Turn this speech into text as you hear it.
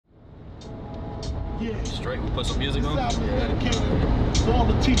Yeah. Straight, we put some music on? To all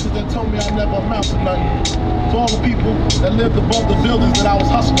the teachers that told me I never amount to nothing. To all the people that lived above the buildings that I was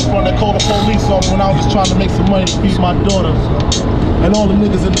hustling from that called the police on me when I was just trying to make some money to feed my daughter. And all the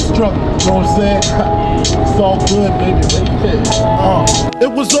niggas in the struggle, you know what I'm saying? It's all good, baby.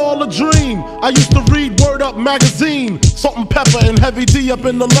 It was all a dream. I used to read Word Up magazine. Salt and pepper and heavy D up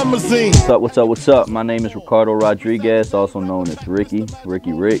in the limousine. What's up? My name is Ricardo Rodriguez, also known as Ricky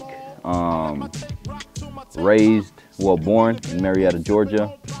Rick. Born in Marietta,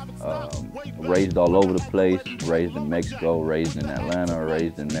 Georgia. Raised all over the place. Raised in Mexico, raised in Atlanta,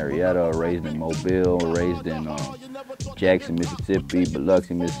 raised in Marietta, raised in Mobile, raised in Jackson, Mississippi,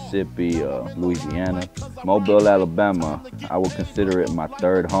 Biloxi, Mississippi, Louisiana. Mobile, Alabama, I would consider it my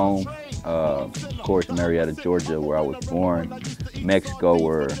third home. Of course, Marietta, Georgia, where I was born. Mexico,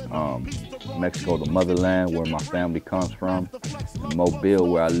 Mexico, the motherland, where my family comes from. And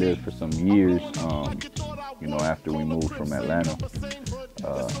Mobile, where I lived for some years, after we moved from Atlanta.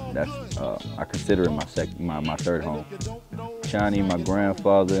 I consider it my third home. Chani, my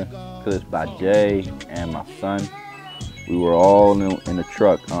grandfather, Cliff by Jay, and my son, we were all in the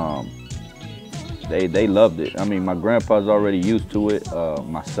truck. They loved it. I mean, my grandpa's already used to it.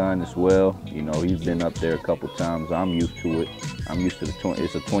 My son as well. He's been up there a couple times. I'm used to it. I'm used to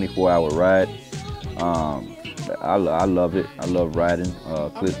it's a 24-hour ride. I love it. I love riding.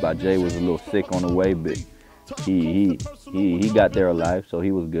 Cliff by Jay was a little sick on the way, but he got there alive, so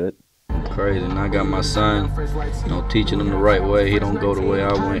he was good. Crazy, and I got my son, teaching him the right way. He don't go the way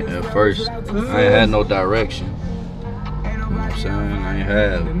I went at first. I ain't had no direction. You know what I'm saying? I ain't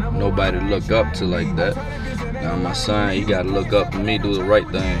have nobody to look up to like that. Now my son, he gotta look up to me, do the right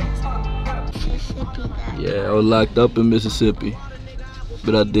thing. Yeah, I was locked up in Mississippi,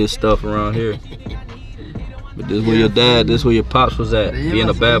 but I did stuff around here. But this where your dad, this where your pops was at, being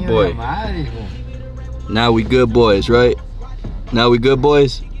a bad boy. Now we good boys, right? Now we good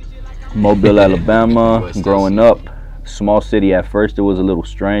boys? Mobile, Alabama, growing up, small city. At first it was a little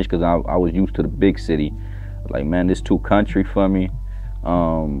strange because I was used to the big city. Like, man, this too country for me.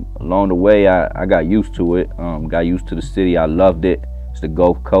 Along the way, I got used to it. Got used to the city. I loved it. It's the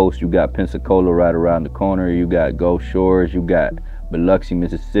Gulf Coast. You got Pensacola right around the corner. You got Gulf Shores. You got Biloxi,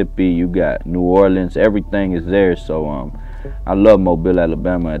 Mississippi. You got New Orleans. Everything is there. So I love Mobile,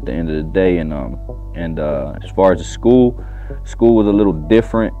 Alabama at the end of the day. And as far as the school was a little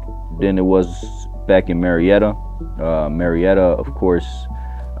different than it was back in Marietta. Marietta, of course,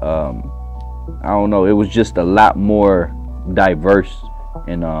 I don't know, it was just a lot more diverse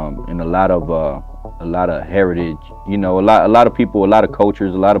and a lot of heritage, a lot of people, a lot of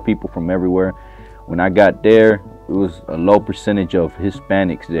cultures, a lot of people from everywhere. When I got there, it was a low percentage of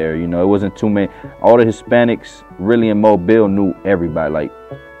Hispanics there. It wasn't too many. All the Hispanics really in Mobile knew everybody.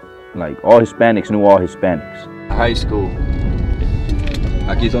 Like all Hispanics knew all Hispanics. High school.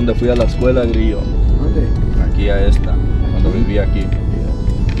 Aquí es donde fui a la escuela, Grillo. ¿Dónde? Aquí a esta, cuando viví aquí.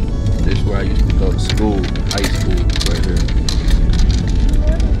 This is where I used to go to school, high school, right here.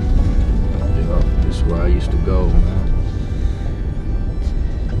 Yeah, this is where I used to go, man.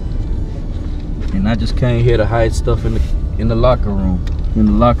 And I just came here to hide stuff in the locker room, in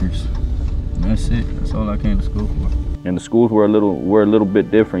the lockers. And that's it. That's all I came to school for. And the schools were a little bit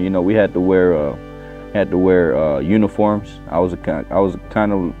different. We had to wear uniforms. I was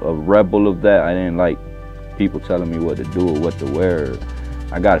kind of a rebel of that. I didn't like people telling me what to do or what to wear.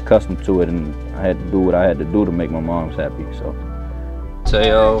 I got accustomed to it, and I had to do what I had to do to make my moms happy. So,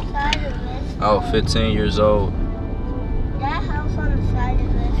 Teo, I was 15 years old. That house on the side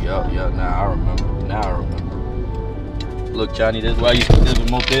of this. Yup. Now I remember. Look, Johnny, this is why I used to live in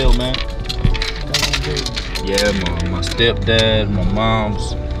Mobile, man. Yeah, my stepdad, my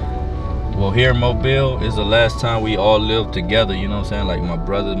mom's. Well, here in Mobile is the last time we all lived together, you know what I'm saying? Like my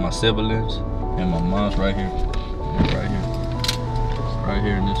brothers, my siblings, and my mom's right here. Right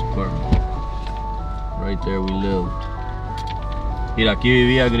here in this apartment. Right there we lived. Mira, aquí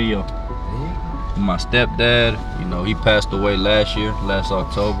vivía Grillo. My stepdad, he passed away last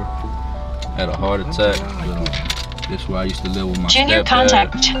October. Had a heart attack. This is where I used to live with my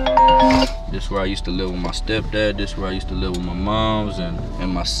stepdad. This is where I used to live with my stepdad. This is where I used to live with my moms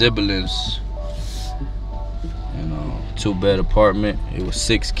and my siblings. Two-bed apartment. It was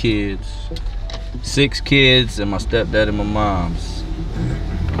 6 kids. 6 kids and my stepdad and my mom's. You know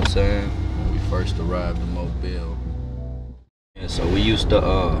what I'm saying? When we first arrived in Mobile. And so we used to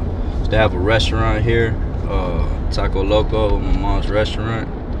have a restaurant here, Taco Loco, my mom's restaurant.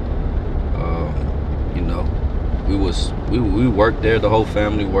 we worked there. The whole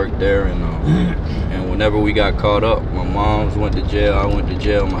family worked there, and whenever we got caught up, my moms went to jail. I went to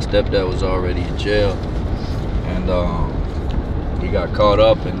jail. My stepdad was already in jail, and we got caught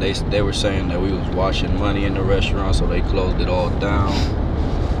up, and they were saying that we was washing money in the restaurant, so they closed it all down.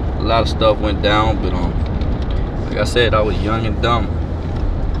 A lot of stuff went down, but like I said, I was young and dumb,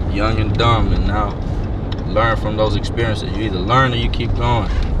 and now learn from those experiences. You either learn or you keep going.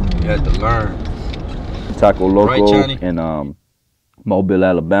 You had to learn. Taco Loco Right, in Mobile,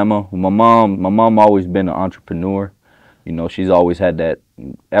 Alabama. My mom always been an entrepreneur. You know, she's always had that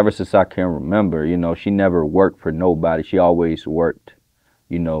ever since I can remember. You know, she never worked for nobody. She always worked.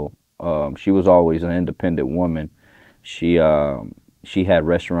 You know, she was always an independent woman. She had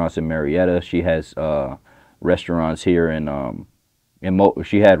restaurants in Marietta. She has restaurants here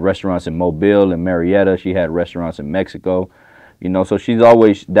she had restaurants in Mobile and Marietta. She had restaurants in Mexico. You know, so she's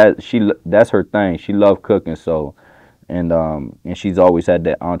always that's her thing. She loved cooking, so and she's always had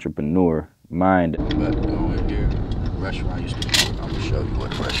that entrepreneur mind. I'm about to go in here. The restaurant used to be. I'm gonna show you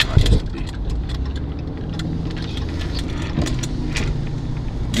what the restaurant used to be.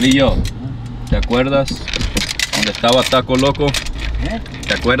 Grillo, ¿te acuerdas donde estaba Taco Loco?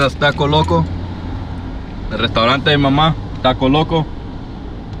 ¿Te acuerdas Taco Loco? El restaurante de mamá, Taco Loco.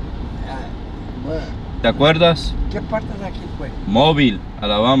 ¿Te acuerdas? ¿Qué parte de aquí fue? Mobile,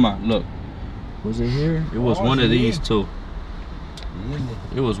 Alabama. Look. Was it here? It was one of these two.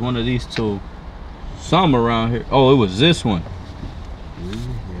 It was one of these two. Some around here. Oh, it was this one.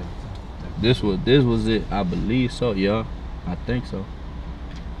 This was it. I believe so, yeah. I think so.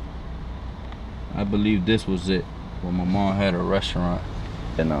 I believe this was it. When my mom had a restaurant.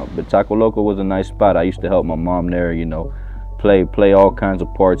 And but Taco Loco was a nice spot. I used to help my mom there, you know, play all kinds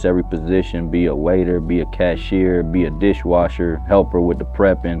of parts, every position, be a waiter, be a cashier, be a dishwasher, help her with the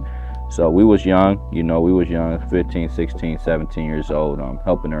prepping. So we was young, you know, 15, 16, 17 years old,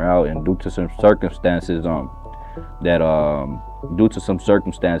 helping her out, and due to some circumstances,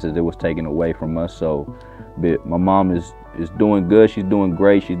 it was taken away from us. So but my mom is doing good, she's doing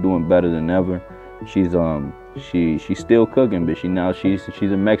great, she's doing better than ever. She's still cooking, but she's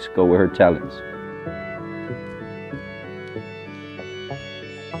in Mexico with her talents.